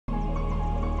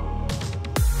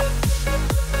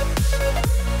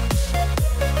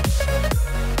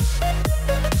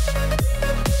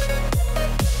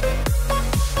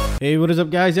Hey, what is up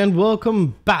guys, and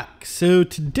welcome back. So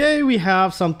today we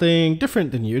have something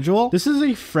different than usual. This is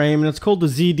a frame and it's called the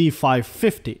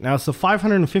ZD550. Now it's a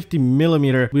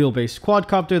 550mm wheelbase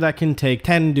quadcopter that can take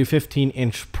 10 to 15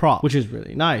 inch prop, which is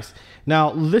really nice. Now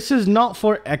this is not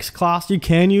for X class. You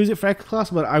can use it for X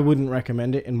class, but I wouldn't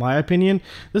recommend it in my opinion.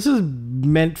 This is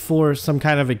meant for some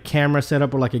kind of a camera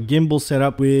setup or like a gimbal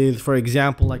setup with, for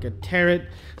example, like a turret.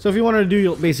 So if you want to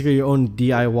do basically your own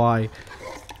DIY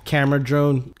camera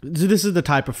drone, this is the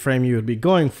type of frame you would be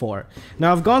going for.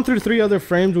 Now I've gone through 3 other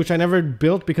frames which I never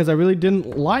built because I really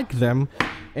didn't like them,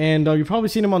 and you've probably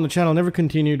seen them on the channel. Never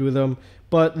continued with them,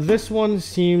 but this one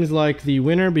seems like the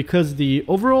winner because the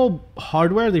overall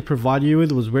hardware they provide you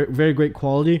with was very great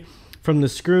quality, from the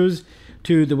screws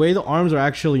to the way the arms are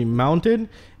actually mounted,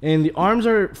 and the arms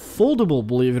are foldable,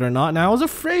 believe it or not. Now I was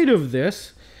afraid of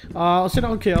this. I'll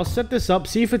set this up,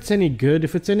 see if it's any good.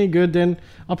 If it's any good, then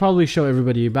I'll probably show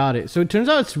everybody about it. So it turns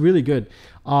out it's really good.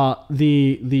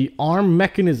 The arm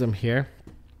mechanism here.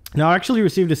 Now I actually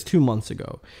received this 2 months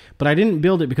ago, but I didn't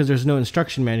build it because there's no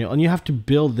instruction manual, and you have to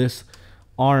build this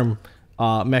arm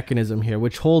mechanism here,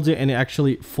 which holds it and it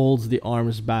actually folds the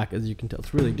arms back. As you can tell,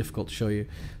 it's really difficult to show you.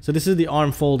 So this is the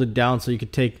arm folded down, so you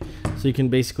can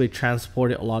basically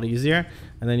transport it a lot easier,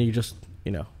 and then you just,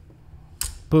 you know,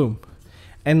 boom.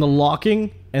 And the locking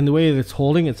and the way that it's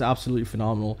holding, it's absolutely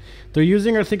phenomenal. They're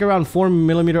using, I think, around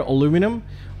 4mm aluminum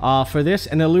for this,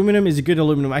 and aluminum is a good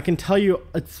aluminum. I can tell you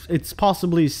it's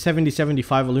possibly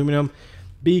 70-75 aluminum,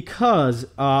 because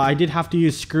I did have to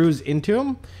use screws into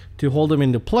them to hold them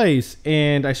into place,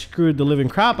 and I screwed the living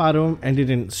crap out of them and it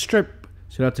didn't strip.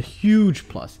 So that's a huge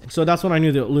plus. So that's when I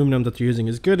knew the aluminum that they're using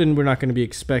is good, and we're not going to be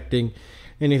expecting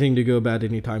anything to go bad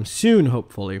anytime soon,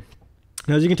 hopefully.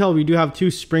 Now, as you can tell, we do have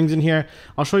 2 springs in here.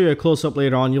 I'll show you a close-up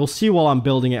later on. You'll see while I'm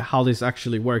building it how this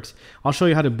actually works. I'll show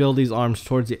you how to build these arms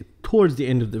towards the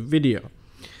end of the video.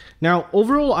 Now,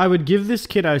 overall, I would give this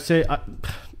kit, I would say,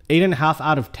 8.5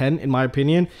 out of 10 in my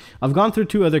opinion. I've gone through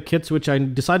 2 other kits which I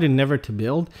decided never to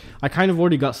build. I kind of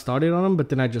already got started on them, but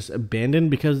then I just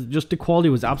abandoned because just the quality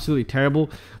was absolutely terrible.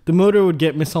 The motor would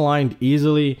get misaligned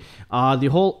easily.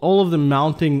 All of the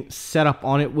mounting setup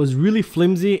on it was really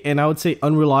flimsy, and I would say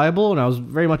unreliable, and I was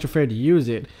very much afraid to use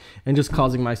it and just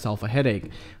causing myself a headache.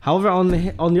 However, on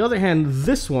the other hand,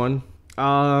 this one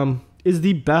is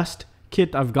the best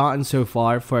kit I've gotten so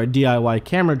far for a DIY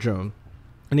camera drone.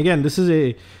 And again, this is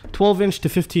a 12-inch to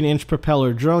 15-inch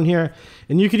propeller drone here,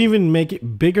 and you could even make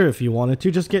it bigger if you wanted to.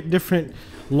 Just get different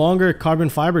longer carbon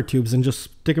fiber tubes and just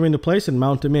stick them into place and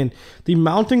mount them in. The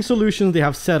mounting solutions they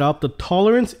have set up, the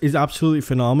tolerance is absolutely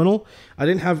phenomenal. I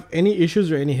didn't have any issues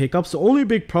or any hiccups. The only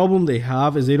big problem they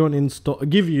have is they don't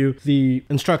give you the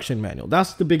instruction manual.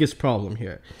 That's the biggest problem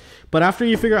here. But after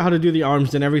you figure out how to do the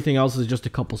arms, then everything else is just a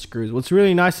couple screws. What's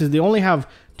really nice is they only have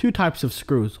 2 types of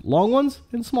screws, long ones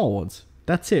and small ones.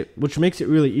 That's it, which makes it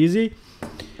really easy.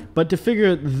 But to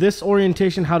figure this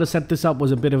orientation, how to set this up,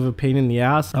 was a bit of a pain in the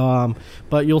ass.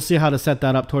 But you'll see how to set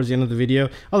that up towards the end of the video.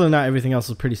 Other than that, everything else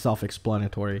is pretty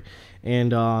self-explanatory.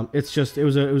 And it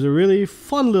was a really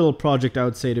fun little project, I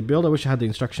would say, to build. I wish I had the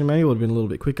instruction manual; it would have been a little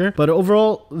bit quicker. But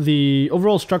overall, the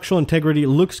overall structural integrity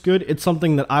looks good. It's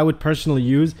something that I would personally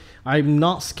use. I'm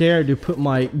not scared to put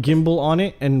my gimbal on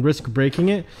it and risk breaking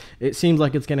it. It seems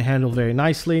like it's going to handle very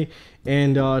nicely,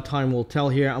 and time will tell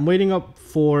here. I'm waiting up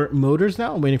for motors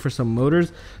now. I'm waiting for some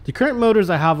motors. The current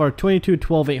motors I have are 22,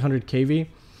 12, 800 kV.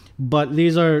 But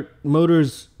these are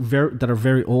motors that are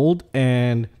very old,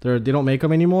 and they don't make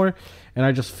them anymore. And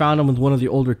I just found them with one of the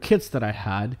older kits that I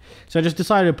had. So I just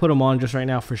decided to put them on just right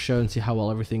now for show and see how well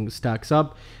everything stacks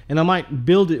up. And I might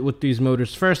build it with these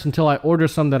motors first until I order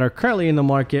some that are currently in the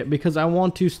market, because I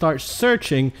want to start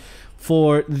searching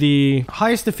for the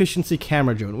highest efficiency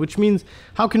camera drone, which means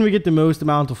how can we get the most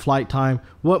amount of flight time,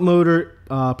 what motor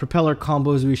propeller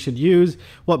combos we should use,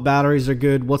 what batteries are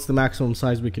good, what's the maximum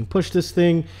size we can push this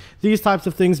thing, these types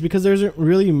of things, because there isn't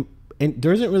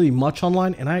really much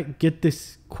online, and I get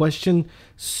this question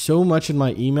so much in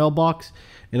my email box,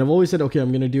 and I've always said, okay,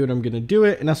 I'm gonna do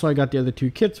it, and that's why I got the other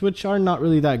 2 kits, which are not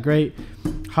really that great.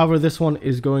 However, this one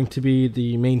is going to be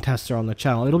the main tester on the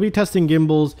channel. It'll be testing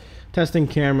gimbals, testing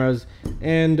cameras,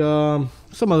 and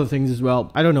some other things as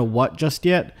well. I don't know what just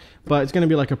yet, but it's going to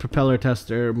be like a propeller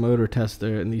tester, motor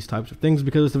tester, and these types of things,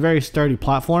 because it's a very sturdy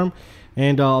platform,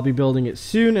 and I'll be building it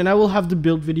soon, and I will have the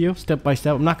build video step by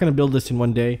step. I'm not going to build this in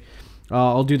one day.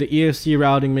 I'll do the ESC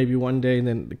routing maybe one day, and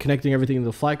then connecting everything to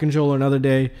the flight controller another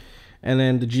day, and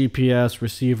then the GPS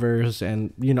receivers,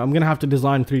 and you know, I'm going to have to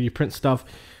design 3D print stuff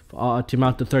to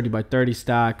mount the 30 by 30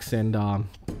 stacks, and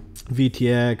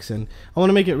VTX, and I want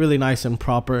to make it really nice and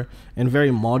proper and very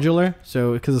modular,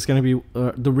 so because it's going to be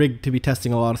the rig to be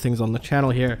testing a lot of things on the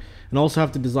channel here, and also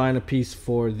have to design a piece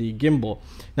for the gimbal.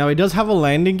 Now it does have a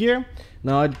landing gear.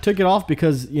 Now I took it off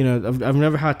because, you know, I've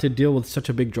never had to deal with such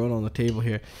a big drone on the table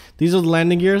here. These are the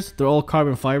landing gears. They're all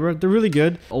carbon fiber. They're really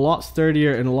good, a lot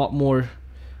sturdier and a lot more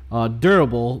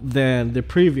durable than the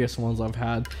previous ones I've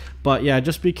had. But yeah,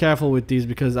 just be careful with these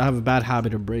because I have a bad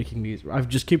habit of breaking these. I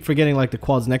just keep forgetting, like the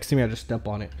quad's next to me, I just step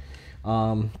on it.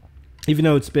 Even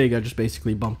though it's big, I just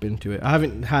basically bump into it. I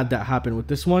haven't had that happen with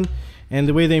this one. And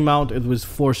the way they mount it was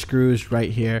 4 screws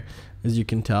right here, as you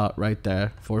can tell right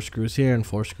there. 4 screws here and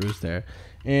 4 screws there.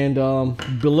 And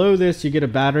below this you get a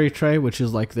battery tray, which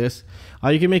is like this.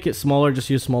 You can make it smaller, just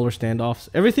use smaller standoffs.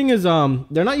 Everything is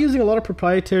they're not using a lot of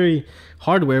proprietary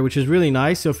hardware, which is really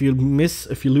nice. So if you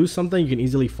lose something, you can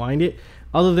easily find it,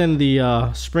 other than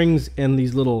the springs and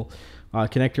these little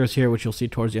connectors here, which you'll see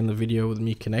towards the end of the video with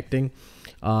me connecting,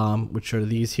 which are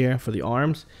these here for the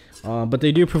arms. But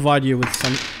they do provide you with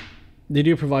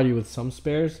some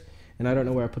spares, and I don't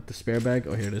know where I put the spare bag.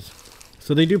 Oh, here it is.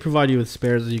 So they do provide you with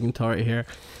spares, as you can tell right here.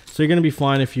 So you're going to be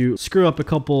fine if you screw up a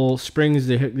couple springs.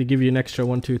 They give you an extra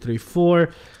 1, 2, 3, 4,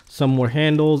 some more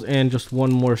handles, and just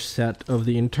one more set of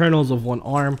the internals of one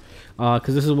arm,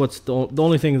 because this is what's the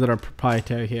only things that are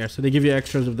proprietary here. So they give you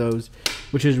extras of those,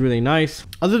 which is really nice.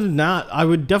 Other than that, I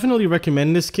would definitely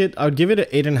recommend this kit. I would give it an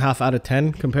 8.5 out of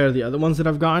 10 compared to the other ones that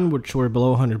I've gotten, which were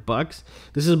below 100 bucks.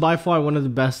 This is by far one of the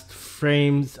best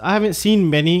frames. I haven't seen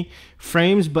many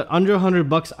frames, but under 100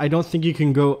 bucks, I don't think you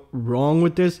can go wrong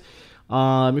with this.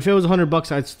 If it was 100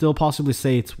 bucks, I'd still possibly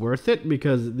say it's worth it,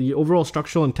 because the overall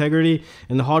structural integrity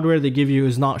and the hardware they give you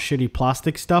is not shitty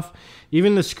plastic stuff.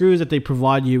 Even the screws that they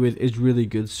provide you with is really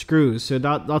good screws. So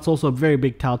that's also a very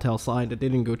big telltale sign that they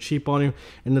didn't go cheap on you.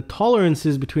 And the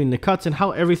tolerances between the cuts and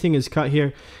how everything is cut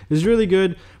here is really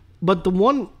good. But the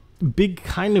one big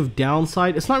kind of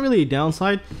downside, it's not really a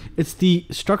downside, it's the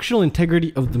structural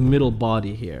integrity of the middle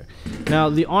body here. Now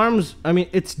the arms, I mean,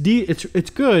 it's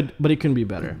good, but it can be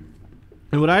better.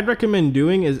 And what I'd recommend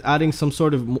doing is adding some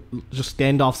sort of just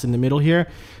standoffs in the middle here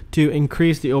to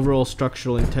increase the overall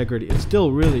structural integrity. It's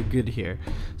still really good here.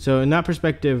 So in that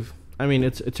perspective, I mean,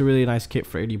 it's a really nice kit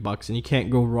for 80 bucks, and you can't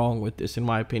go wrong with this, in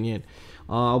my opinion.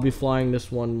 I'll be flying this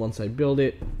one once I build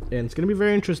it, and it's going to be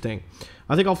very interesting.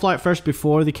 I think I'll fly it first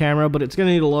before the camera, but it's going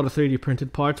to need a lot of 3D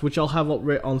printed parts, which I'll have on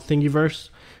Thingiverse.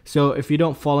 So if you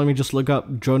don't follow me, just look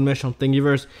up Drone Mesh on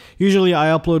Thingiverse. Usually I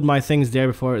upload my things there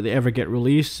before they ever get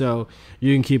released, so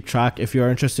you can keep track if you're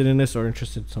interested in this or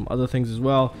interested in some other things as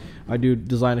well. I do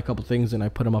design a couple things and I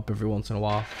put them up every once in a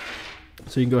while,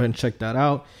 so you can go ahead and check that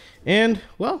out. And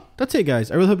well, that's it,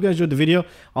 guys. I really hope you guys enjoyed the video.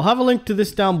 I'll have a link to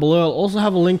this down below. I'll also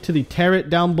have a link to the turret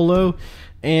down below,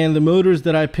 and the motors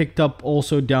that I picked up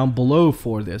also down below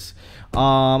for this.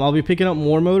 I'll be picking up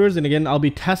more motors, and again, I'll be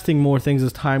testing more things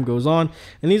as time goes on.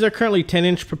 And these are currently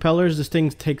 10-inch propellers. This thing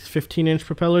takes 15-inch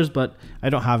propellers, but I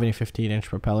don't have any 15-inch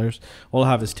propellers. All I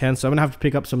have is 10, so I'm gonna have to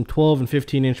pick up some 12 and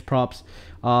 15-inch props,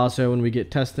 so when we get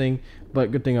testing.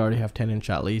 But good thing I already have 10-inch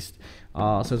at least.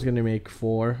 So it's gonna make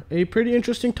for a pretty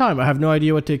interesting time. I have no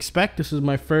idea what to expect. This is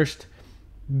my first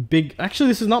big, actually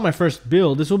this is not my first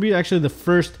build. This will be actually the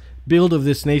first build of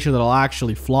this nature that I'll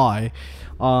actually fly.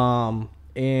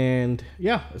 And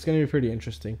yeah, it's gonna be pretty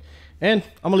interesting. And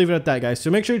I'm gonna leave it at that, guys. So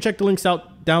make sure you check the links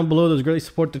out down below. Those greatly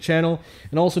support the channel.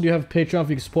 And also do have a Patreon. If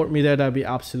you can support me there, that'd be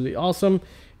absolutely awesome.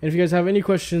 And if you guys have any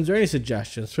questions or any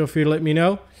suggestions, feel free to let me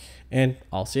know. And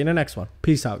I'll see you in the next one.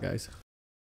 Peace out, guys.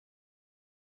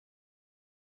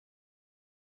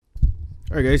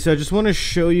 Alright guys, so I just want to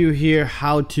show you here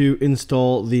how to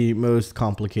install the most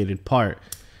complicated part,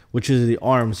 which is the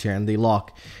arms here and the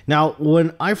lock. Now,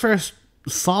 when I first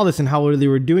saw this and how they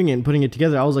were doing it and putting it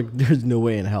together, I was like, there's no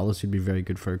way in hell this would be very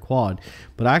good for a quad.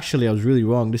 But actually, I was really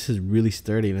wrong. This is really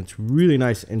sturdy, and it's really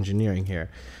nice engineering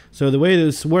here. So the way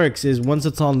this works is once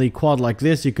it's on the quad like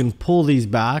this, you can pull these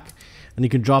back and you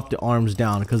can drop the arms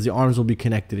down, because the arms will be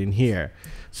connected in here.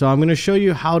 So I'm going to show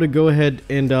you how to go ahead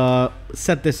and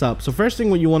set this up. So first thing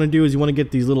what you want to do is you want to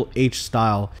get these little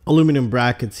H-style aluminum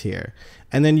brackets here.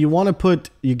 And then you want to put,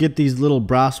 you get these little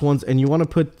brass ones, and you want to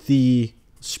put the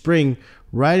spring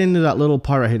right into that little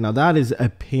part right here. Now that is a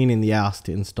pain in the ass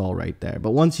to install right there.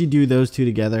 But once you do those two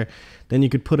together, then you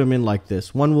could put them in like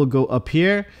this. One will go up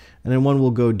here, and then one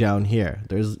will go down here.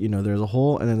 There's, you know, there's a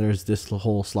hole, and then there's this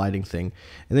whole sliding thing.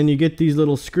 And then you get these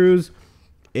little screws.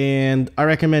 And I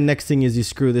recommend next thing is you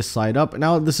screw this side up.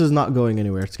 Now this is not going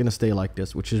anywhere. It's going to stay like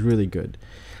this, which is really good.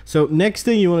 So next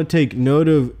thing, you want to take note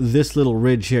of this little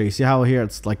ridge here. You see how here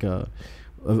it's like a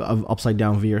of upside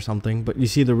down V or something. But you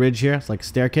see the ridge here? It's like a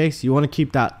staircase. You want to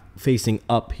keep that facing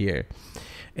up here.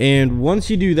 And once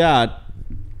you do that,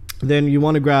 then you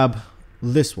want to grab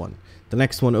this one, the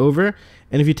next one over.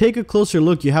 And if you take a closer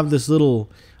look, you have this little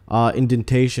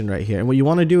indentation right here. And what you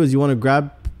want to do is you want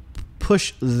to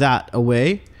push that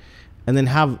away, and then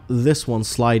have this one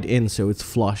slide in so it's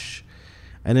flush.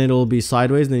 And then it'll be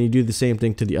sideways, and then you do the same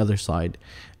thing to the other side.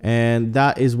 And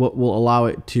that is what will allow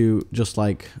it to just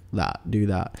like that, do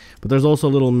that. But there's also a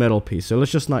little metal piece, so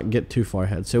let's just not get too far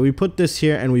ahead. So we put this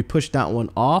here and we push that one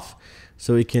off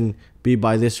so it can be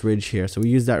by this ridge here. So we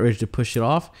use that ridge to push it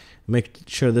off, make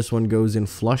sure this one goes in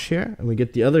flush here, and we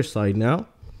get the other side now.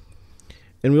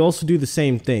 And we also do the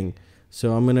same thing.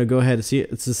 So I'm gonna go ahead and see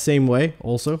it. It's the same way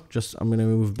also, just I'm gonna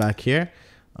move back here.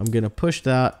 I'm gonna push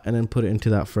that and then put it into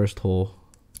that first hole,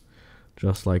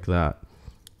 just like that.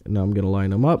 And now I'm gonna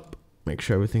line them up, make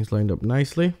sure everything's lined up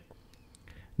nicely.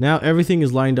 Now everything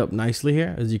is lined up nicely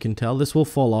here, as you can tell. This will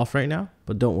fall off right now,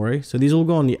 but don't worry. So these will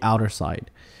go on the outer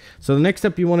side. So the next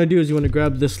step you wanna do is you wanna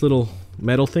grab this little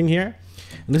metal thing here.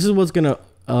 And this is what's gonna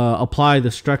apply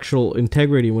the structural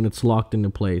integrity when it's locked into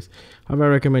place. However, I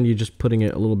recommend you just putting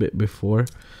it a little bit before.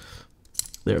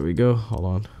 There we go, hold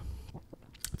on.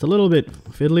 It's a little bit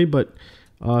fiddly, but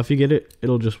if you get it,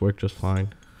 it'll just work just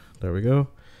fine. There we go.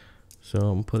 So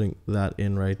I'm putting that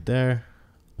in right there,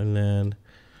 and then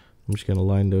I'm just gonna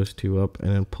line those two up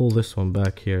and then pull this one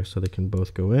back here so they can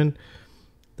both go in.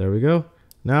 There we go.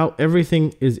 Now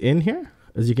everything is in here,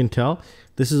 as you can tell.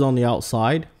 This is on the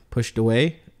outside, pushed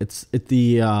away.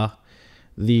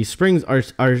 The springs are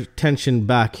tensioned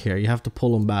back here. You have to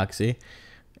pull them back, see?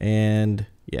 And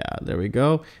yeah, there we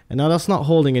go. And now that's not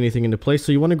holding anything into place.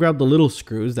 So you want to grab the little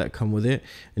screws that come with it,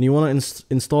 and you want to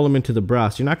install them into the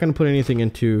brass. You're not going to put anything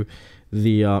into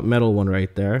the metal one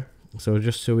right there. So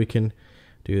just so we can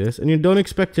do this. And you don't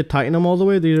expect to tighten them all the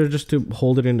way. These are just to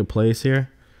hold it into place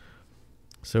here.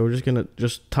 So we're just gonna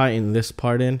tighten this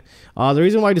part in. The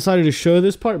reason why I decided to show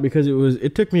this part, because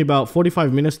it took me about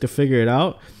 45 minutes to figure it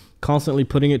out, constantly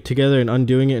putting it together and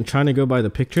undoing it and trying to go by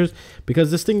the pictures, because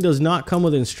this thing does not come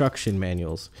with instruction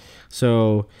manuals.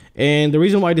 So, and the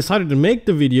reason why I decided to make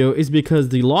the video is because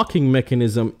the locking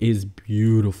mechanism is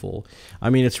beautiful.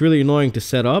 I mean, it's really annoying to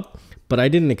set up, but I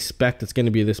didn't expect it's going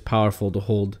to be this powerful to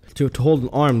hold an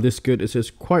arm this good. It's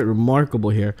just quite remarkable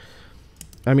here.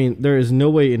 I mean, there is no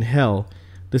way in hell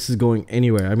this is going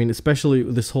anywhere. I mean, especially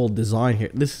this whole design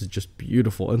here. This is just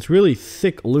beautiful. And it's really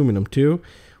thick aluminum too,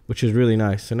 which is really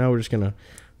nice. So now we're just gonna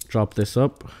drop this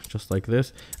up just like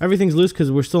this. Everything's loose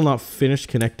because we're still not finished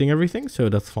connecting everything, so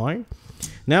that's fine.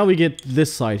 Now we get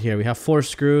this side here. We have 4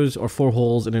 screws or 4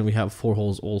 holes, and then we have 4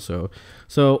 holes also.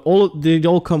 So they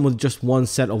all come with just one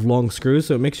set of long screws,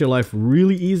 so it makes your life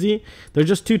really easy. There's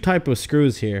just 2 types of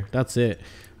screws here. That's it.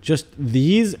 Just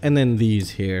these and then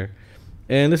these here.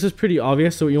 And this is pretty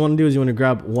obvious. So what you want to do is you want to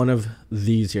grab one of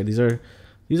these here.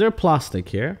 These are plastic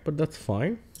here, but that's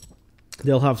fine.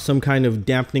 They'll have some kind of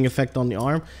dampening effect on the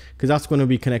arm, because that's going to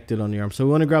be connected on the arm. So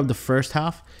we want to grab the first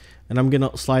half, and I'm going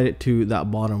to slide it to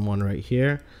that bottom one right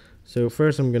here. So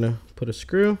first I'm going to put a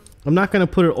screw. I'm not going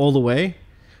to put it all the way,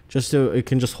 just so it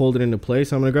can just hold it into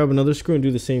place. I'm going to grab another screw and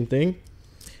do the same thing.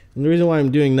 And the reason why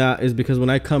I'm doing that is because when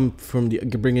I come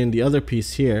bring in the other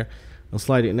piece here and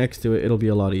slide it next to it, it'll be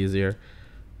a lot easier.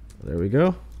 There we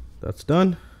go. That's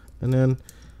done. And then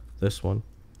this one.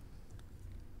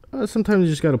 Sometimes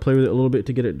you just got to play with it a little bit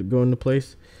to get it to go into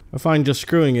place. I find just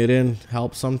screwing it in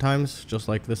helps sometimes, just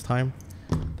like this time.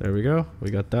 There we go. We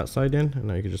got that side in, and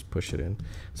now you can just push it in.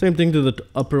 Same thing to the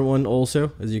upper one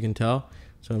also, as you can tell.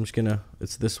 So I'm just gonna,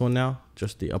 it's this one now,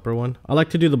 just the upper one. I like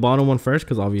to do the bottom one first,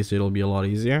 because obviously it'll be a lot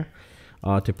easier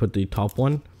to put the top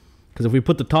one. Because if we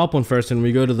put the top one first and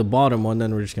we go to the bottom one,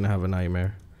 then we're just gonna have a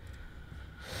nightmare.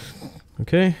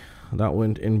 Okay, that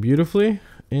went in beautifully.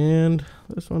 And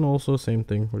this one also, same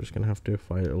thing. We're just gonna have to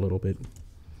fight it a little bit.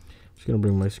 Just gonna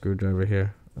bring my screwdriver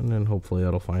here, and then hopefully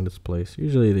that'll find its place.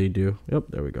 Usually they do. Yep,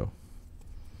 there we go.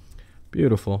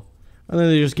 Beautiful. And then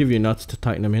they just give you nuts to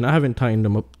tighten them in. I haven't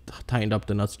tightened up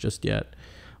the nuts just yet.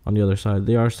 On the other side,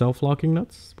 they are self-locking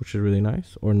nuts, which is really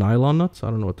nice, or nylon nuts. I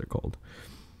don't know what they're called,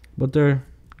 but they're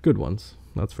good ones,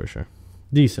 that's for sure.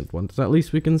 Decent ones, at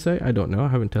least we can say. I don't know. I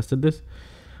haven't tested this.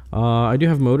 I do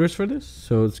have motors for this,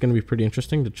 so it's going to be pretty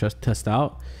interesting to just test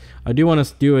out. I do want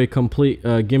to do a complete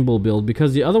gimbal build,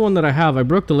 because the other one that I have, I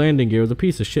broke the landing gear. It was a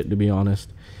piece of shit, to be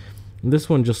honest. And this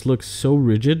one just looks so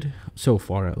rigid, so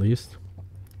far at least,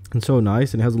 and so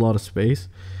nice, and it has a lot of space.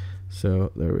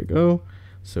 So there we go.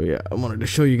 So yeah, I wanted to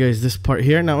show you guys this part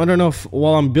here. Now I don't know if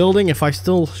while I'm building, if I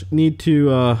still need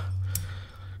to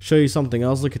show you something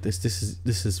else. Look at this.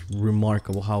 This is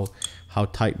remarkable how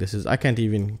tight this is. I can't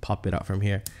even pop it out from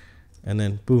here. And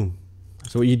then boom.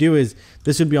 So what you do is,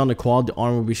 this would be on the quad, the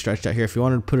arm would be stretched out here. If you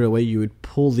wanted to put it away, you would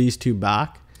pull these two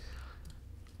back,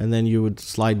 and then you would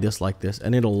slide this like this,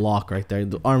 and it'll lock right there.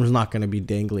 The arm's not going to be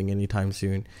dangling anytime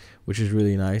soon, which is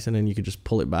really nice. And then you could just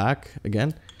pull it back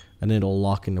again, and it'll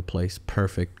lock into place.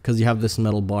 Perfect, because you have this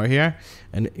metal bar here,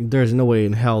 and there's no way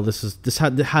in hell this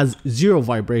has zero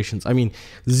vibrations. I mean,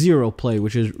 zero play,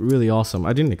 which is really awesome.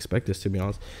 I didn't expect this, to be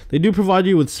honest. They do provide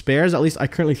you with spares. At least I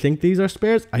currently think these are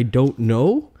spares. I don't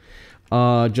know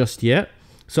just yet.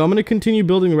 So I'm going to continue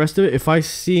building the rest of it. If I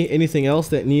see anything else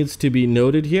that needs to be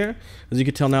noted here, as you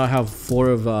can tell, now I have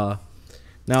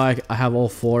I have all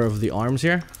 4 of the arms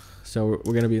here. So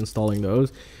we're going to be installing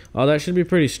those. That should be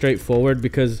pretty straightforward,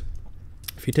 because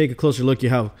if you take a closer look, you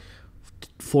have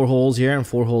 4 holes here and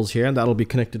 4 holes here, and that'll be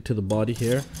connected to the body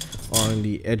here on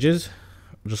the edges,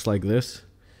 just like this,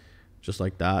 just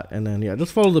like that. And then yeah,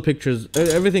 just follow the pictures.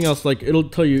 Everything else, like, it'll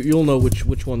tell you, you'll know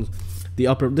which one's the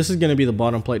upper. This is going to be the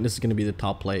bottom plate, and this is going to be the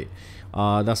top plate.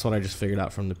 That's what I just figured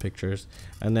out from the pictures.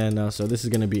 And then so this is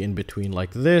going to be in between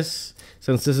like this.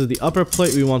 Since this is the upper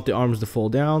plate, we want the arms to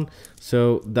fold down,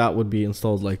 so that would be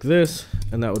installed like this,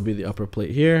 and that would be the upper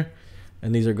plate here,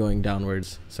 and these are going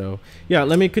downwards. So yeah,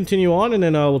 let me continue on, and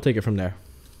then we'll take it from there,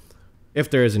 if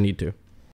there is a need to.